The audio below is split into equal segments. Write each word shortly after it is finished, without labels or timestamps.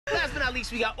at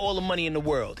least we got all the money in the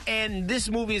world. And this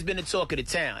movie has been the talk of the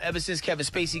town. Ever since Kevin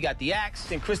Spacey got the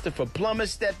axe and Christopher Plummer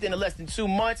stepped in less than 2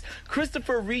 months,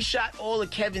 Christopher reshot all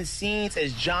of Kevin's scenes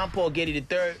as Jean Paul Getty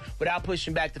III without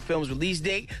pushing back the film's release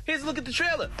date. Here's a look at the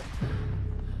trailer.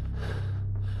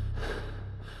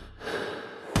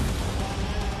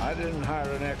 I didn't hire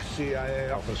an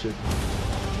ex-CIA officer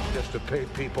just to pay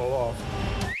people off.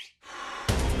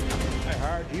 I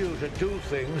hired you to do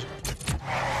things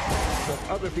that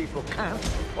other people can't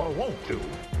or won't do.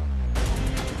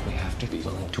 We have to be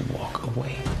willing to walk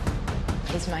away.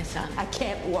 He's my son. I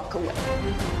can't walk away.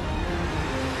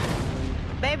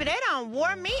 Baby, they done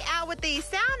wore me out with these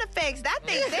sound effects. I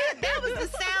think that was the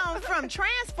sound from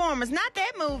Transformers, not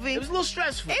that movie. It was a little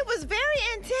stressful. It was very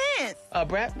intense.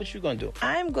 Brad, what you gonna do?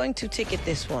 I'm going to ticket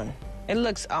this one. It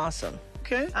looks awesome.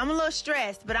 Okay. I'm a little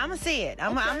stressed, but I'm gonna see it.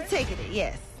 I'm gonna ticket it,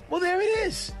 yes. Well, there it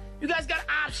is. You guys got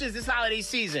options this holiday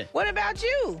season. What about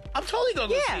you? I'm totally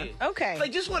gonna go see it. Okay.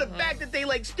 Like, just for the fact that they,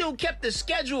 like, still kept the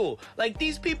schedule. Like,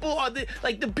 these people are the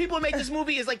people who make this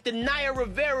movie is like the Naya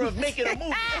Rivera of making a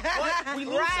movie. What? We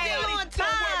lose somebody, on don't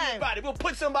worry time. about it. We'll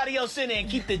put somebody else in there and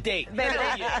keep the date. Baby,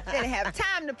 they didn't have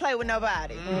time to play with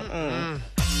nobody.